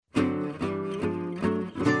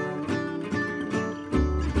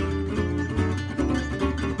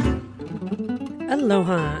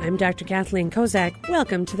Aloha, I'm Dr. Kathleen Kozak.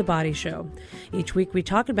 Welcome to The Body Show. Each week we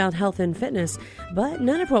talk about health and fitness, but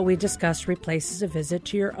none of what we discuss replaces a visit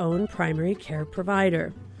to your own primary care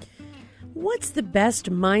provider. What's the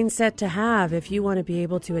best mindset to have if you want to be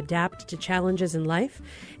able to adapt to challenges in life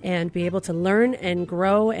and be able to learn and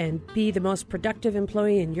grow and be the most productive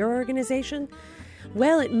employee in your organization?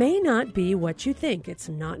 Well, it may not be what you think. It's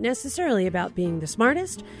not necessarily about being the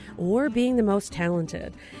smartest or being the most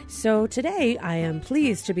talented. So today I am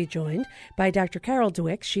pleased to be joined by Dr. Carol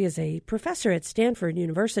Dweck. She is a professor at Stanford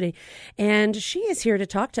University, and she is here to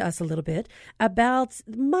talk to us a little bit about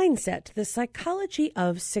mindset, the psychology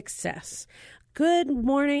of success. Good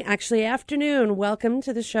morning, actually afternoon. Welcome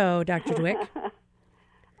to the show, Dr. Dweck.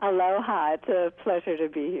 Aloha. It's a pleasure to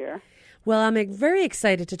be here. Well, I'm very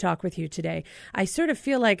excited to talk with you today. I sort of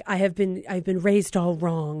feel like I've been raised all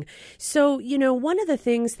wrong. So, one of the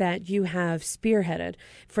things that you have spearheaded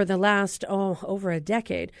for the last, over a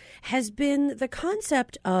decade has been the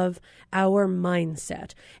concept of our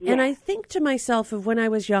mindset. Yeah. And I think to myself of when I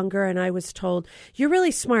was younger and I was told, you're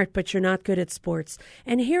really smart, but you're not good at sports.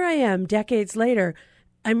 And here I am decades later.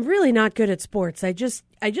 I'm really not good at sports. I just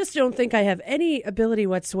don't think I have any ability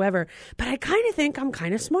whatsoever, but I kind of think I'm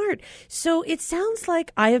kind of smart. So it sounds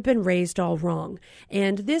like I have been raised all wrong.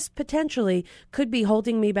 And this potentially could be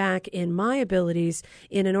holding me back in my abilities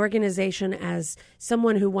in an organization as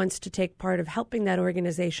someone who wants to take part of helping that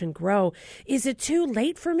organization grow. Is it too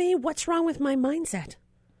late for me? What's wrong with my mindset?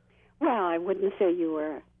 Well, I wouldn't say you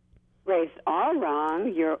were raised all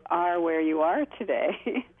wrong. You are where you are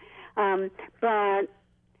today. But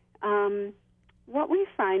what we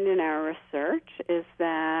find in our research is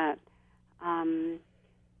that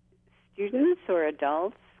students or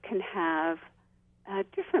adults can have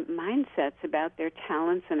different mindsets about their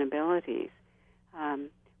talents and abilities.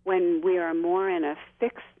 When we are more in a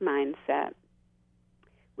fixed mindset,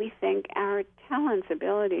 we think our talents,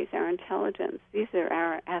 abilities, our intelligence, these are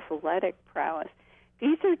our athletic prowess.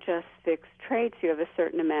 These are just fixed traits. You have a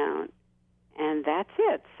certain amount. And that's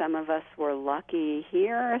it. Some of us were lucky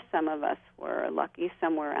here. Some of us were lucky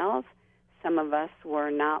somewhere else. Some of us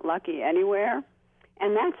were not lucky anywhere.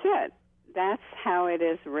 And that's it. That's how it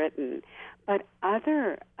is written. But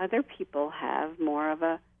other people have more of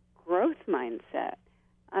a growth mindset.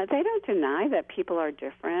 They don't deny that people are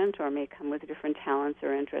different or may come with different talents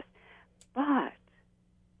or interests, but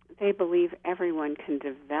they believe everyone can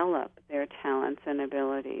develop their talents and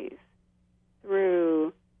abilities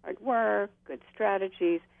through hard work, good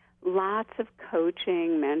strategies, lots of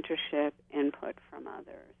coaching, mentorship, input from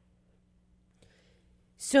others.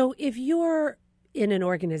 So if you're in an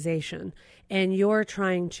organization and you're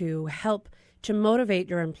trying to help to motivate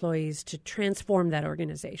your employees to transform that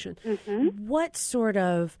organization, what sort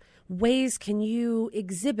of ways can you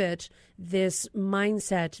exhibit this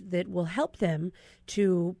mindset that will help them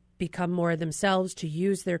to become more themselves, to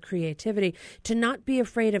use their creativity, to not be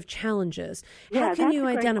afraid of challenges? How can you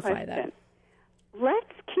identify that?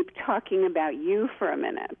 Let's keep talking about you for a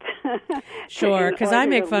minute. Sure, because I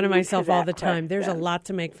make fun of myself all the time. There's a lot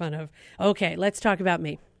to make fun of. Okay, let's talk about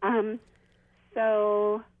me.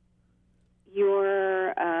 So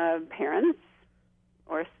your parents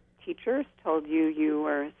or teachers told you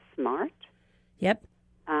were smart? Yep.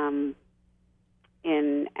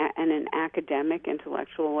 In an academic,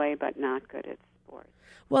 intellectual way, but not good at sports.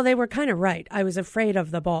 Well, they were kind of right. I was afraid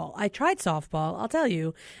of the ball. I tried softball. I'll tell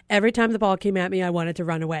you, every time the ball came at me, I wanted to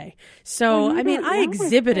run away. So, I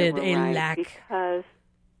exhibited a lack. Because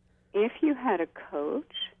if you had a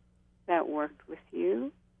coach that worked with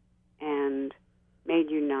you and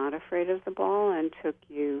made you not afraid of the ball and took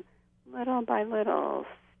you little by little,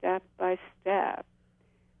 step by step,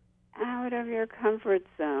 out of your comfort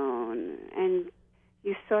zone, and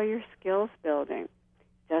you saw your skills building,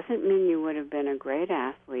 doesn't mean you would have been a great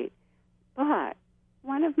athlete. But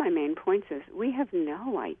one of my main points is we have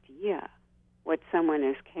no idea what someone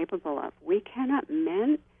is capable of. We cannot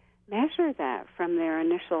measure that from their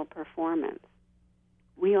initial performance.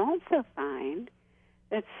 We also find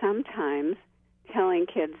that sometimes telling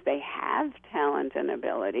kids they have talent and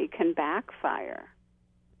ability can backfire.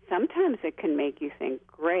 Sometimes it can make you think,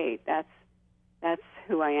 great, that's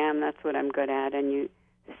who I am, that's what I'm good at, and you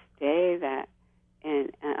stay that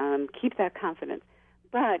and keep that confidence.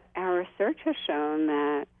 But our research has shown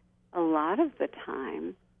that a lot of the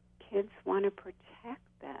time, kids want to protect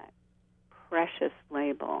that precious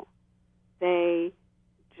label. They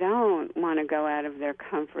don't want to go out of their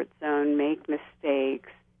comfort zone, make mistakes,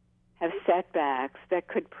 have setbacks that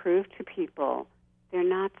could prove to people they're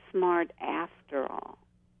not smart after all.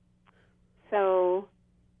 So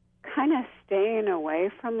kind of staying away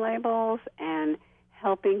from labels and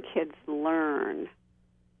helping kids learn,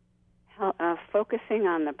 focusing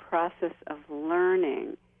on the process of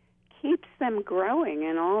learning keeps them growing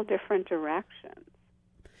in all different directions.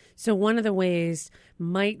 So one of the ways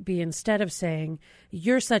might be, instead of saying,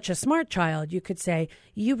 you're such a smart child, you could say,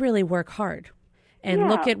 you really work hard and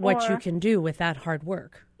look at what you can do with that hard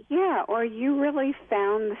work. Yeah, or you really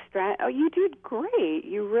found the oh, you did great.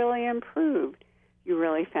 You really improved. You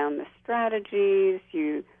really found the strategies.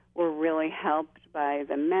 You were really helped by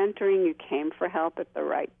the mentoring. You came for help at the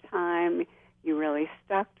right time. You really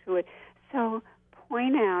stuck to it. So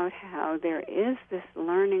point out how there is this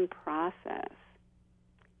learning process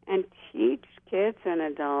and teach kids and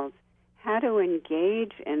adults how to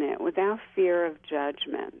engage in it without fear of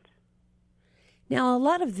judgment. Now, a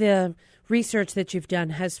lot of the research that you've done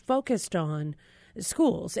has focused on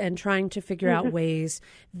schools and trying to figure out ways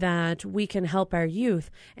that we can help our youth,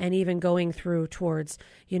 and even going through towards,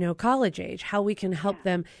 college age, how we can help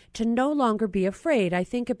them to no longer be afraid. I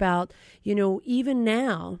think about, even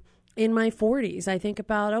now in my 40s, I think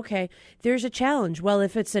about, okay, there's a challenge. Well,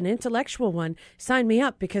 if it's an intellectual one, sign me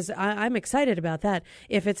up, because I'm excited about that.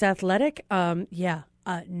 If it's athletic,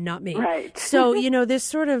 not me. Right. So, this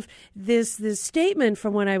sort of, this statement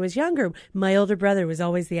from when I was younger, my older brother was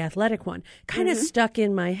always the athletic one, kind of stuck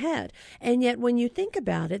in my head. And yet when you think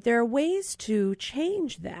about it, there are ways to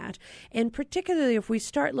change that. And particularly if we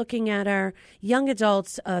start looking at our young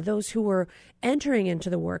adults, those who are entering into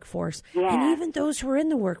the workforce, and even those who are in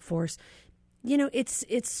the workforce,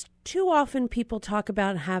 it's too often people talk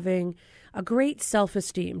about having a great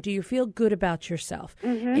self-esteem. Do you feel good about yourself?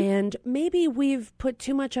 And maybe we've put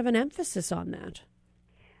too much of an emphasis on that.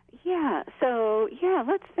 Yeah. So,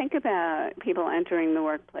 let's think about people entering the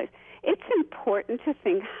workplace. It's important to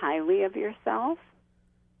think highly of yourself,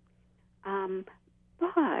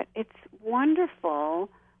 but it's wonderful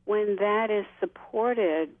when that is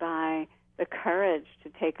supported by the courage to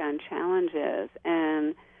take on challenges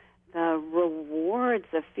and the rewards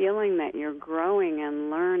of feeling that you're growing and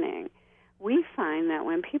learning. We find that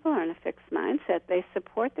when people are in a fixed mindset, they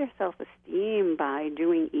support their self-esteem by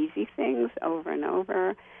doing easy things over and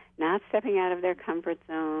over, not stepping out of their comfort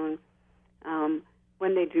zone.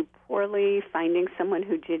 When they do poorly, finding someone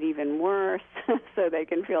who did even worse so they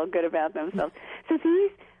can feel good about themselves. So these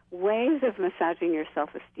ways of massaging your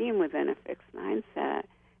self-esteem within a fixed mindset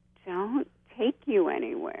don't take you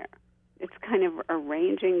anywhere. It's kind of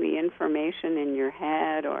arranging the information in your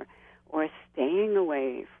head or staying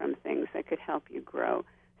away from things that could help you grow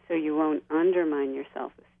so you won't undermine your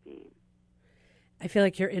self-esteem. I feel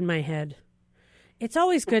like you're in my head. It's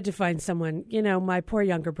always good to find someone, my poor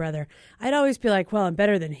younger brother. I'd always be like, well, I'm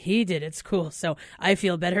better than he did at school, so I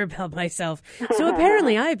feel better about myself. So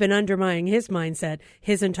apparently I've been undermining his mindset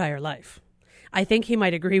his entire life. I think he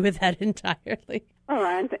might agree with that entirely.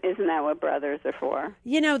 Well, isn't that what brothers are for?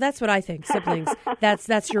 That's what I think. Siblings,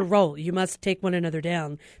 that's your role. You must take one another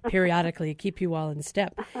down periodically, keep you all in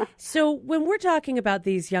step. So when we're talking about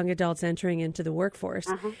these young adults entering into the workforce,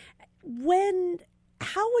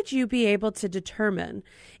 how would you be able to determine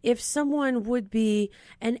if someone would be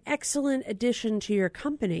an excellent addition to your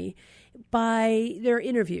company by their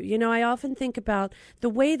interview? I often think about the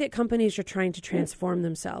way that companies are trying to transform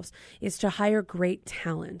themselves is to hire great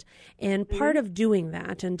talent. And part of doing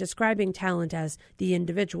that and describing talent as the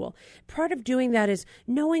individual, part of doing that is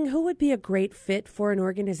knowing who would be a great fit for an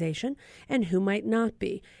organization and who might not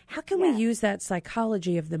be. How can we use that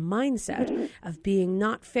psychology of the mindset of being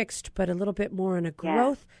not fixed, but a little bit more on a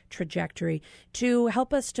growth trajectory to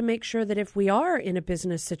help us to make sure that if we are in a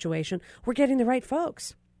business situation, we're getting the right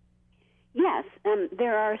folks? Yes,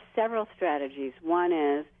 there are several strategies. One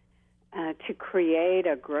is to create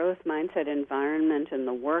a growth mindset environment in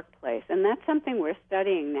the workplace, and that's something we're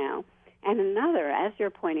studying now. And another, as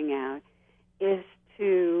you're pointing out, is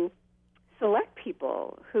to select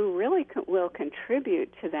people who really will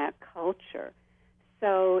contribute to that culture.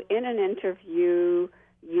 So in an interview,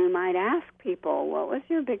 you might ask people, what was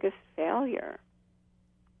your biggest failure?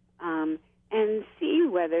 And see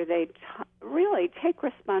whether they really take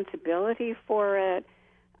responsibility for it,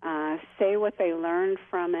 say what they learned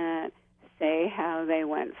from it, say how they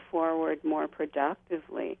went forward more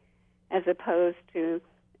productively, as opposed to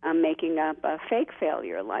making up a fake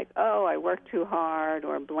failure like, oh, I worked too hard,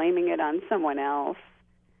 or blaming it on someone else.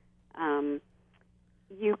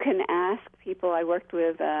 You can ask people. I worked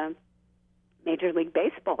with a Major League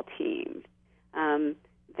Baseball team.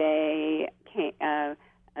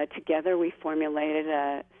 Together we formulated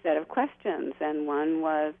a set of questions, and one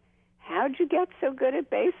was, how'd you get so good at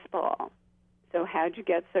baseball? So how'd you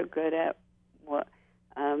get so good at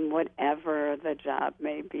whatever the job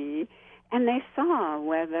may be. And they saw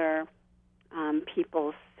whether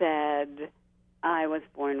people said, I was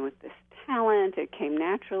born with this talent, it came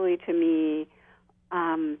naturally to me,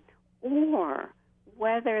 or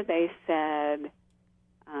whether they said,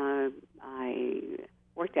 I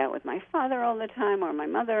worked out with my father all the time or my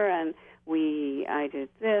mother, and I did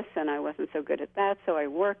this, and I wasn't so good at that, so I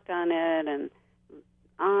worked on it, and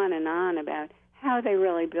on about how they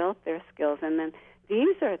really built their skills. And then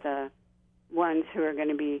these are the ones who are going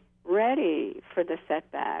to be ready for the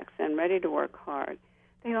setbacks and ready to work hard.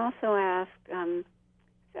 They also asked,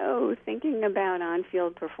 so thinking about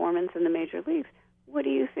on-field performance in the major leagues, what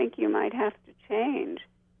do you think you might have to change?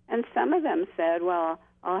 And some of them said, well,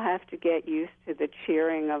 I'll have to get used to the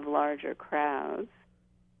cheering of larger crowds.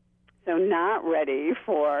 So not ready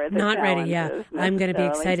for the Not challenges. ready, yeah. I'm going to be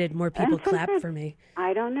excited. More people clap for me.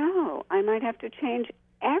 I don't know. I might have to change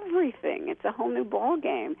everything. It's a whole new ball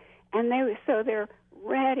game. And they're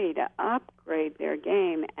ready to upgrade their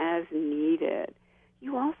game as needed.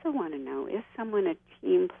 You also want to know, is someone a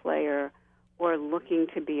team player or looking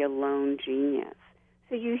to be a lone genius?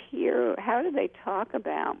 So you hear, how do they talk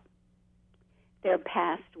about their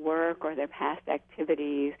past work or their past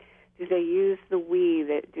activities? Do they use the we?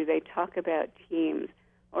 Do they talk about teams?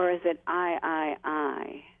 Or is it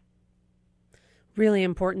I? Really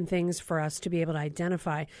important things for us to be able to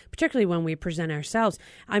identify, particularly when we present ourselves.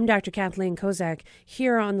 I'm Dr. Kathleen Kozak,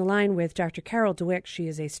 here on the line with Dr. Carol Dweck. She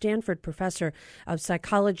is a Stanford professor of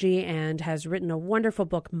psychology and has written a wonderful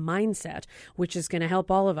book, Mindset, which is going to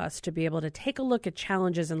help all of us to be able to take a look at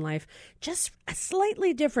challenges in life just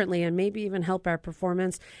slightly differently and maybe even help our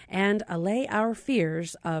performance and allay our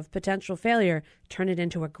fears of potential failure, turn it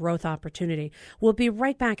into a growth opportunity. We'll be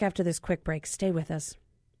right back after this quick break. Stay with us.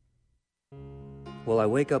 Well, I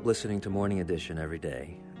wake up listening to Morning Edition every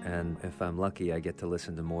day, and if I'm lucky, I get to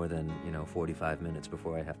listen to more than, 45 minutes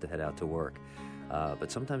before I have to head out to work.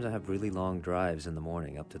 But sometimes I have really long drives in the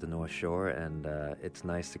morning up to the North Shore, and it's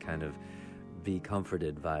nice to kind of be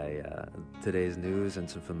comforted by today's news and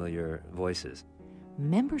some familiar voices.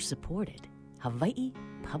 Member-supported Hawaii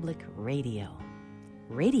Public Radio.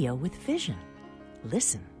 Radio with vision.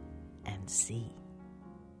 Listen and see.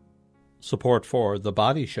 Support for The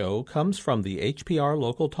Body Show comes from the HPR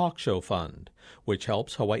Local Talk Show Fund, which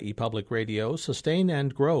helps Hawaii Public Radio sustain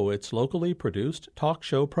and grow its locally produced talk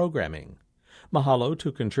show programming. Mahalo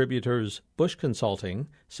to contributors Bush Consulting,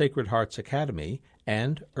 Sacred Hearts Academy,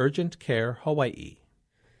 and Urgent Care Hawaii.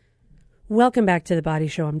 Welcome back to The Body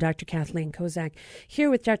Show. I'm Dr. Kathleen Kozak,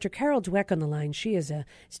 here with Dr. Carol Dweck on the line. She is a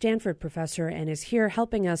Stanford professor and is here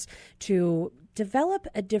helping us to develop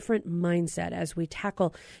a different mindset as we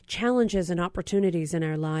tackle challenges and opportunities in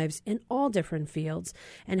our lives in all different fields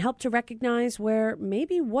and help to recognize where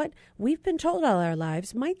maybe what we've been told all our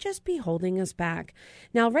lives might just be holding us back.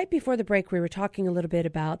 Now, right before the break, we were talking a little bit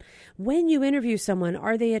about when you interview someone,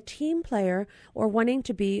 are they a team player or wanting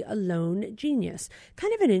to be a lone genius?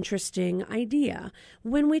 Kind of an interesting idea.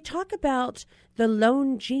 When we talk about the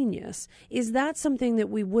lone genius, is that something that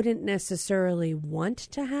we wouldn't necessarily want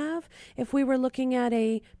to have if we were looking at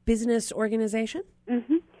a business organization?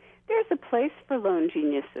 Mm-hmm. There's a place for lone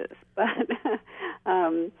geniuses, but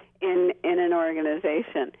in an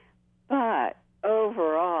organization. But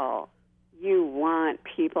overall, you want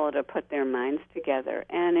people to put their minds together.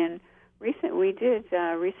 And we did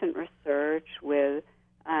recent research with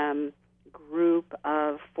group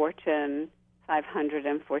of Fortune 500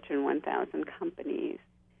 and Fortune 1000 companies.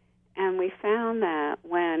 And we found that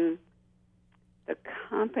when the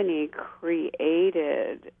company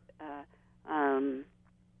created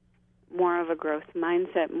more of a growth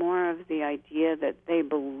mindset, more of the idea that they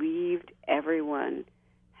believed everyone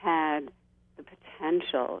had the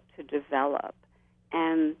potential to develop,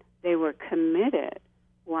 and they were committed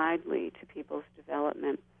widely to people's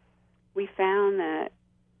development, we found that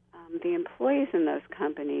the employees in those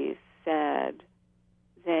companies said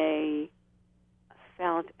they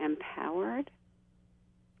felt empowered,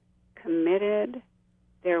 committed,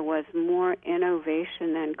 there was more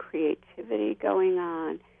innovation and creativity going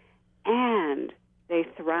on, and they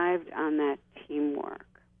thrived on that teamwork.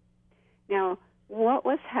 Now, what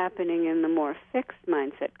was happening in the more fixed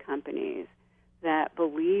mindset companies that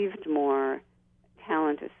believed more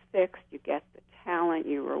talent is fixed, you get the talent,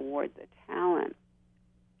 you reward the talent?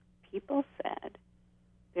 People said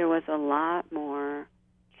there was a lot more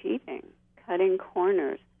cheating, cutting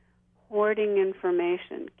corners, hoarding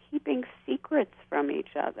information, keeping secrets from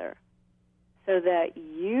each other so that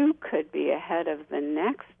you could be ahead of the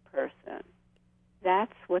next person.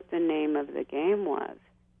 That's what the name of the game was.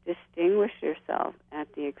 Distinguish yourself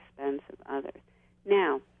at the expense of others. Now,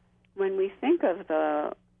 think of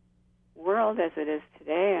the world as it is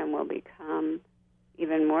today and will become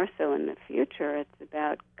even more so in the future, it's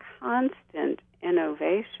about constant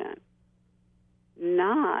innovation,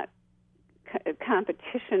 not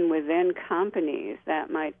competition within companies that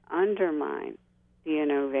might undermine the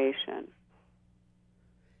innovation.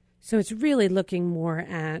 So it's really looking more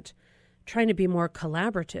at trying to be more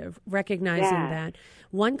collaborative, recognizing that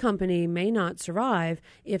one company may not survive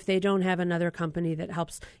if they don't have another company that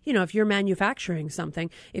helps. You know, if you're manufacturing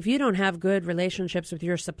something, if you don't have good relationships with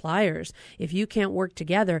your suppliers, if you can't work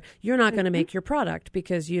together, you're not going to make your product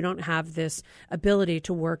because you don't have this ability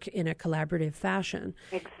to work in a collaborative fashion.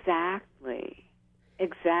 Exactly.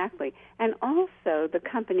 And also the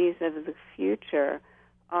companies of the future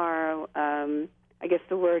are, I guess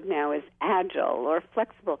the word now is agile or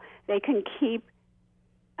flexible. They can keep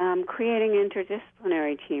creating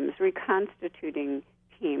interdisciplinary teams, reconstituting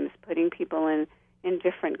teams, putting people in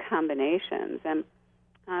different combinations.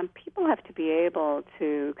 And people have to be able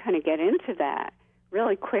to kind of get into that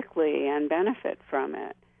really quickly and benefit from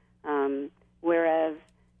it. Whereas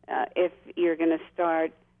if you're going to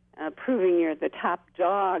start proving you're the top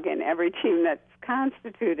dog in every team that's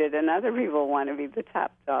constituted and other people want to be the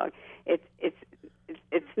top dog, it's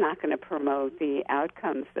not going to promote the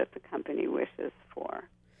outcomes that the company wishes for.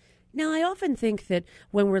 Now, I often think that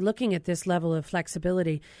when we're looking at this level of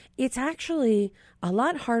flexibility, it's actually a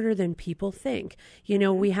lot harder than people think. You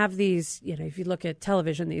know, we have these, you know, if you look at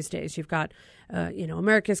television these days, you've got,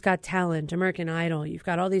 America's Got Talent, American Idol, you've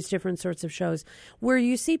got all these different sorts of shows where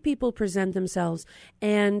you see people present themselves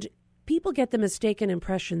and people get the mistaken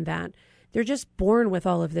impression that they're just born with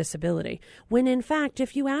all of this ability. When in fact,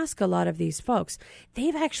 if you ask a lot of these folks,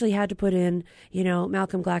 they've actually had to put in,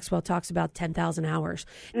 Malcolm Gladwell talks about 10,000 hours.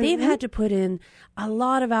 They've had to put in a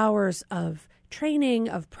lot of hours of training,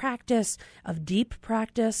 of practice, of deep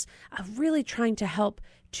practice, of really trying to help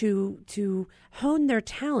to hone their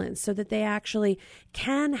talents so that they actually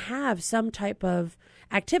can have some type of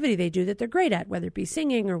activity they do that they're great at, whether it be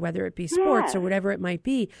singing or whether it be sports or whatever it might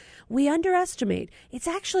be. We underestimate. It's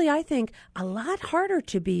actually, I think, a lot harder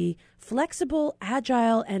to be flexible,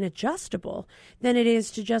 agile, and adjustable than it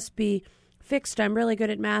is to just be fixed. I'm really good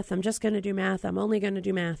at math. I'm just going to do math. I'm only going to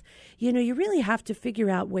do math. You really have to figure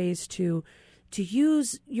out ways to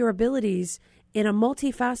use your abilities in a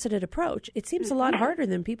multifaceted approach. It seems a lot harder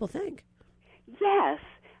than people think. Yes.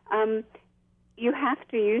 You have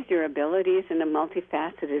to use your abilities in a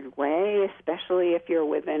multifaceted way, especially if you're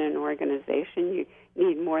within an organization. You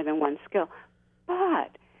need more than one skill.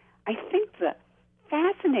 But I think the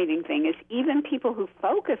fascinating thing is even people who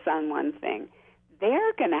focus on one thing,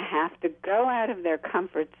 they're going to have to go out of their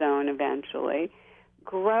comfort zone eventually,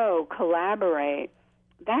 grow, collaborate.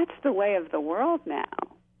 That's the way of the world now.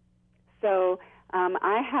 So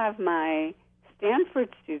I have my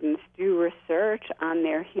Stanford students do research on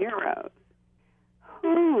their heroes,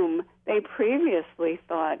 whom they previously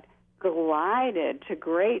thought glided to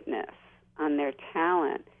greatness on their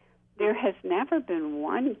talent. There has never been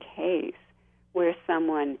one case where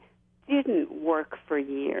someone didn't work for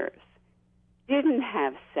years, didn't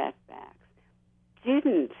have setbacks,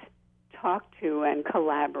 didn't talk to and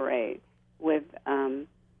collaborate with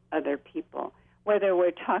other people. Whether we're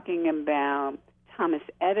talking about Thomas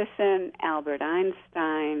Edison, Albert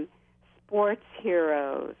Einstein, sports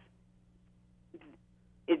heroes,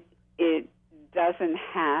 it doesn't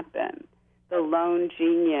happen. The lone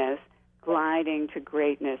genius gliding to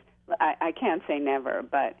greatness, I can't say never,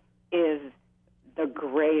 but is the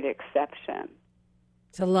great exception.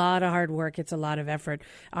 It's a lot of hard work. It's a lot of effort.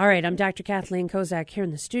 All right, I'm Dr. Kathleen Kozak here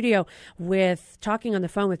in the studio talking on the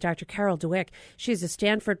phone with Dr. Carol Dweck. She's a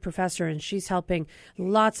Stanford professor, and she's helping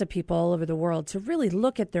lots of people all over the world to really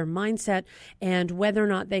look at their mindset and whether or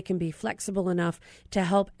not they can be flexible enough to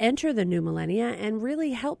help enter the new millennia and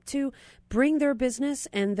really help to bring their business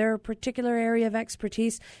and their particular area of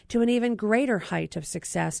expertise to an even greater height of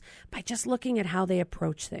success by just looking at how they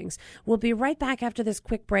approach things. We'll be right back after this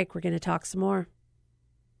quick break. We're going to talk some more.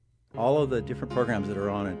 All of the different programs that are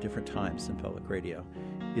on at different times in public radio,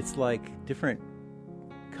 it's like different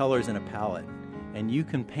colors in a palette. And you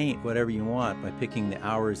can paint whatever you want by picking the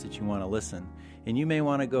hours that you want to listen. And you may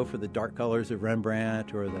want to go for the dark colors of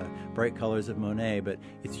Rembrandt or the bright colors of Monet, but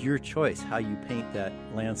it's your choice how you paint that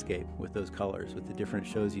landscape with those colors, with the different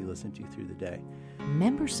shows you listen to through the day.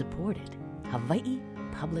 Member supported Hawaii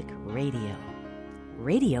Public Radio.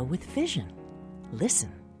 Radio with vision.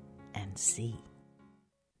 Listen and see.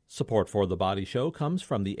 Support for The Body Show comes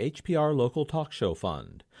from the HPR Local Talk Show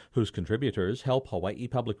Fund, whose contributors help Hawaii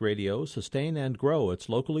Public Radio sustain and grow its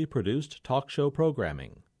locally produced talk show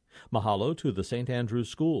programming. Mahalo to the St. Andrew's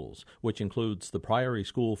Schools, which includes the Priory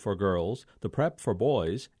School for Girls, the Prep for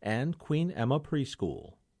Boys, and Queen Emma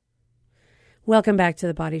Preschool. Welcome back to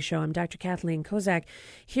The Body Show. I'm Dr. Kathleen Kozak,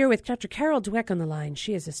 here with Dr. Carol Dweck on the line.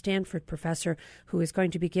 She is a Stanford professor who is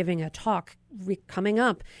going to be giving a talk coming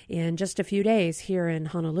up in just a few days here in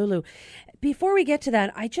Honolulu. Before we get to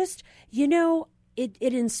that, I just, it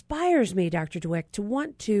inspires me, Dr. Dweck, to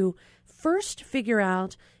want to first figure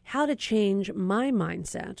out how to change my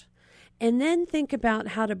mindset and then think about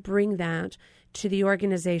how to bring that to the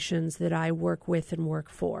organizations that I work with and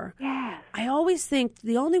work for. Yes. I always think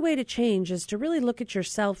the only way to change is to really look at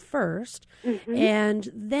yourself first and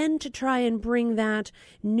then to try and bring that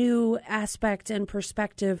new aspect and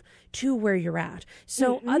perspective to where you're at.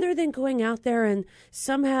 So other than going out there and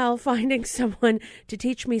somehow finding someone to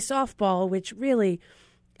teach me softball, which really,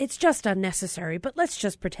 it's just unnecessary, but let's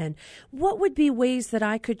just pretend, what would be ways that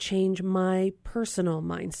I could change my personal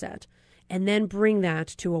mindset and then bring that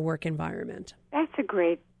to a work environment? That's a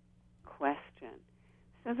great question.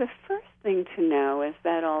 So the first thing to know is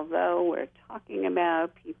that although we're talking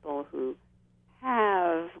about people who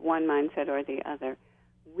have one mindset or the other,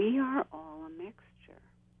 we are all a mixture.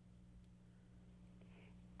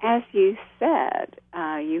 As you said,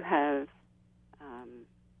 you have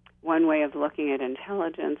one way of looking at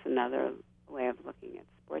intelligence, another way of looking at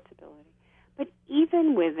sports ability. But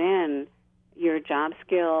even within your job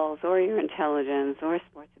skills or your intelligence or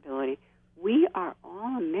sports ability, we are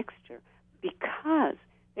all a mixture because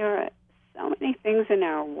there are so many things in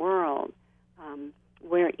our world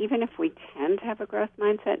where even if we tend to have a growth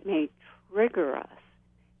mindset, may trigger us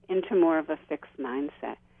into more of a fixed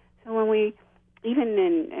mindset. So when we, even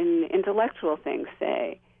in intellectual things,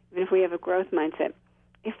 say, even if we have a growth mindset,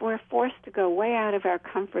 if we're forced to go way out of our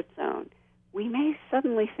comfort zone, we may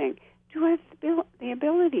suddenly think, do I have the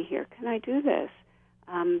ability here? Can I do this?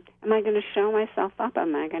 Am I going to show myself up?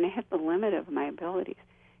 Am I going to hit the limit of my abilities?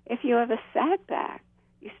 If you have a setback,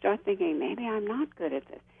 you start thinking, maybe I'm not good at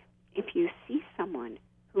this. If you see someone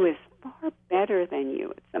who is far better than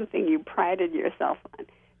you, it's something you prided yourself on,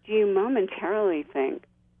 do you momentarily think,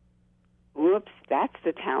 whoops, that's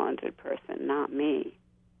the talented person, not me?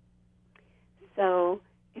 So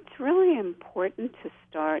it's really important to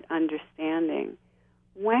start understanding,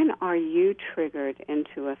 when are you triggered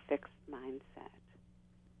into a fixed mindset?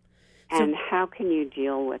 And how can you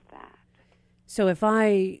deal with that? So if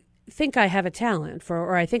I think I have a talent for,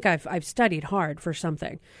 or I think I've studied hard for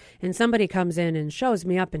something, and somebody comes in and shows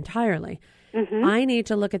me up entirely, I need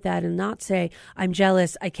to look at that and not say, I'm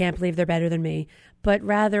jealous, I can't believe they're better than me, but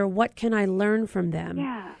rather, what can I learn from them?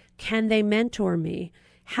 Yeah. Can they mentor me?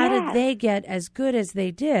 How did they get as good as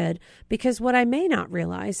they did? Because what I may not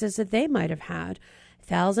realize is that they might have had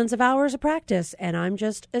thousands of hours of practice, and I'm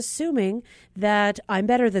just assuming that I'm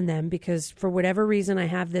better than them because for whatever reason I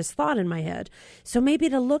have this thought in my head. So maybe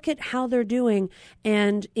to look at how they're doing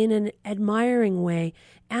and in an admiring way,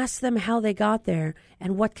 ask them how they got there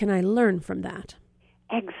and what can I learn from that.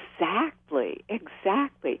 Exactly.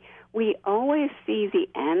 We always see the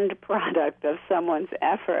end product of someone's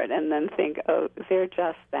effort and then think, oh, they're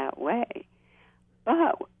just that way.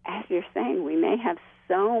 But as you're saying, we may have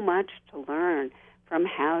so much to learn from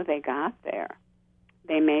how they got there.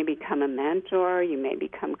 They may become a mentor, you may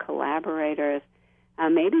become collaborators.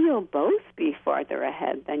 Maybe you'll both be farther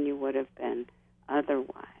ahead than you would have been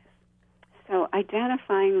otherwise. So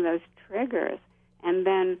identifying those triggers and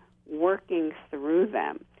then working through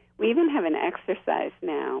them. We even have an exercise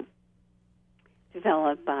now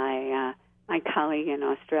developed by my colleague in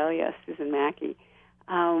Australia, Susan Mackey,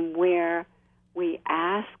 where we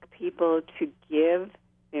ask people to give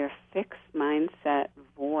their fixed mindset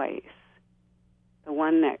voice, the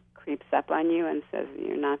one that creeps up on you and says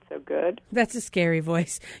you're not so good. That's a scary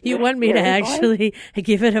voice. You want me to actually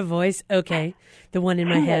give it a voice? Okay. The one in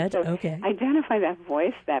my head? So okay. Identify that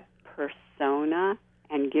voice, that persona,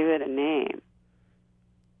 and give it a name.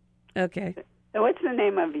 Okay. So what's the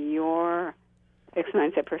name of your fixed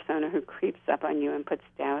mindset persona who creeps up on you and puts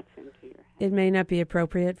doubts into your head? It may not be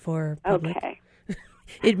appropriate for public. Okay.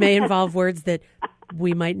 It may involve words that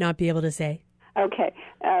we might not be able to say. Okay.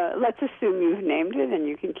 Let's assume you've named it and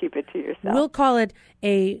you can keep it to yourself. We'll call it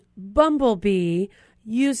a bumblebee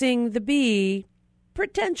using the bee.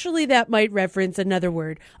 Potentially that might reference another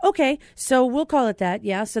word. Okay, so we'll call it that.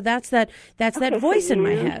 Yeah, so that's that voice in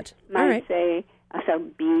my head. Might all right. Say, so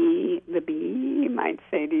the bee might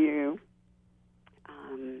say to you,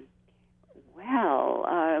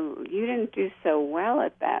 you didn't do so well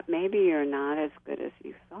at that. Maybe you're not as good as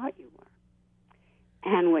you thought you were.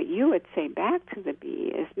 And what you would say back to the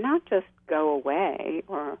bee is not just go away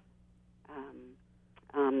or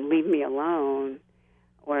leave me alone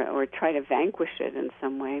or try to vanquish it in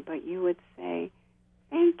some way, but you would say,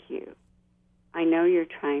 thank you. I know you're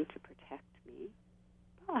trying to protect me,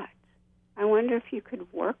 but I wonder if you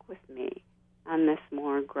could work with me on this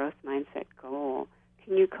more growth mindset goal.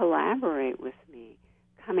 Can you collaborate with me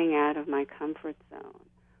coming out of my comfort zone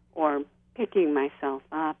or picking myself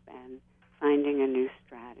up and finding a new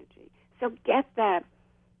strategy? So get that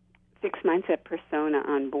fixed mindset persona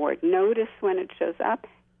on board. Notice when it shows up.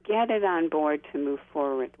 Get it on board to move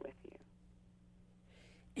forward with you.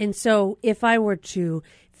 And so if I were to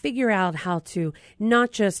figure out how to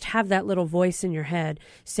not just have that little voice in your head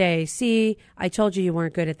say, see, I told you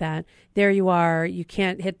weren't good at that. There you are. You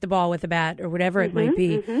can't hit the ball with a bat or whatever it might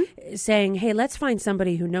be. Saying, hey, let's find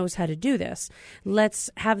somebody who knows how to do this. Let's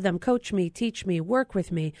have them coach me, teach me, work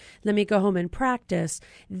with me. Let me go home and practice.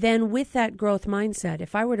 Then with that growth mindset,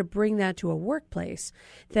 if I were to bring that to a workplace,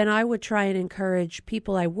 then I would try and encourage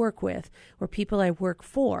people I work with or people I work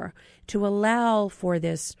for to allow for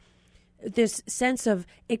this sense of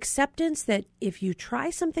acceptance that if you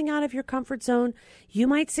try something out of your comfort zone, you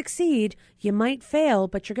might succeed, you might fail,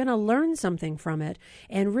 but you're going to learn something from it.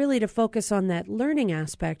 And really to focus on that learning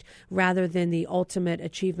aspect rather than the ultimate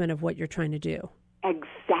achievement of what you're trying to do.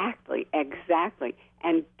 Exactly.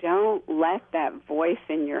 And don't let that voice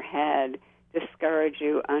in your head discourage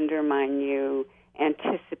you, undermine you,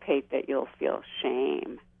 anticipate that you'll feel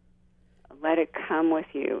shame. Let it come with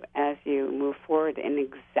you as you move forward in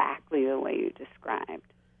exactly the way you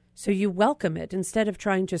described. So you welcome it instead of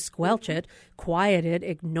trying to squelch it, quiet it,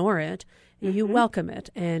 ignore it. You welcome it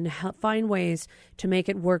and find ways to make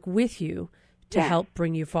it work with you to help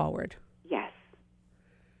bring you forward. Yes.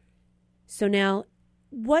 So now,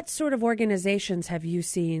 what sort of organizations have you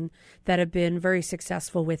seen that have been very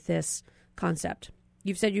successful with this concept?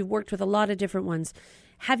 You've said you've worked with a lot of different ones.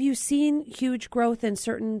 Have you seen huge growth in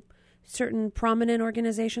certain prominent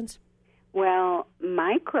organizations? Well,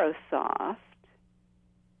 Microsoft.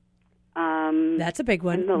 That's a big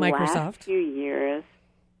one. In the Microsoft. last few years,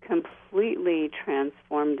 completely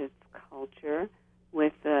transformed its culture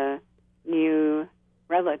with the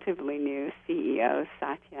relatively new CEO,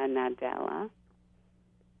 Satya Nadella.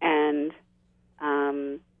 And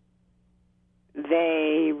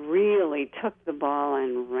they really took the ball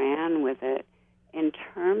and ran with it in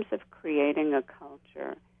terms of creating a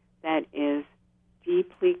culture that is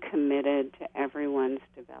deeply committed to everyone's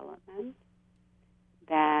development,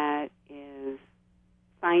 that is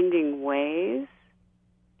finding ways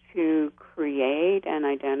to create and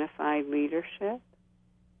identify leadership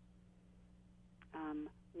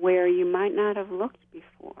where you might not have looked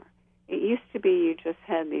before. It used to be you just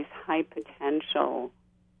had these high potential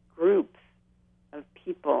groups of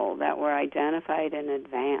people that were identified in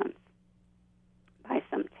advance by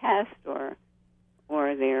some test or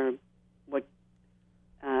their what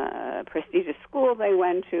prestigious school they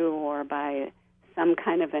went to or by some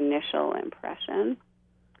kind of initial impression.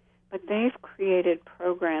 But they've created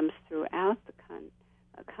programs throughout the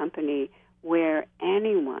company where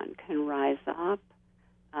anyone can rise up,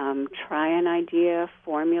 try an idea,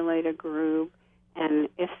 formulate a group, and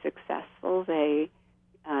if successful, they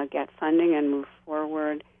get funding and move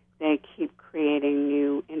forward. They keep creating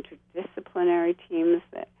new interdisciplinary teams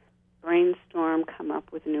that brainstorm, come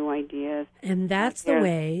up with new ideas. And that's the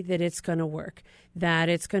way that it's going to work, that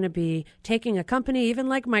it's going to be taking a company even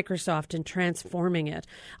like Microsoft and transforming it.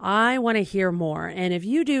 I want to hear more. And if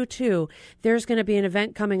you do too, there's going to be an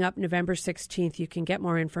event coming up November 16th. You can get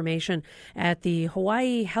more information at the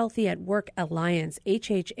Hawaii Healthy at Work Alliance,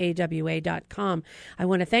 HHAWA.com. I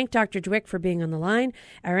want to thank Dr. Dweck for being on the line.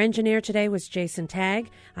 Our engineer today was Jason Tagg.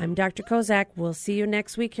 I'm Dr. Kozak. We'll see you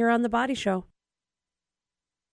next week here on The Body Show.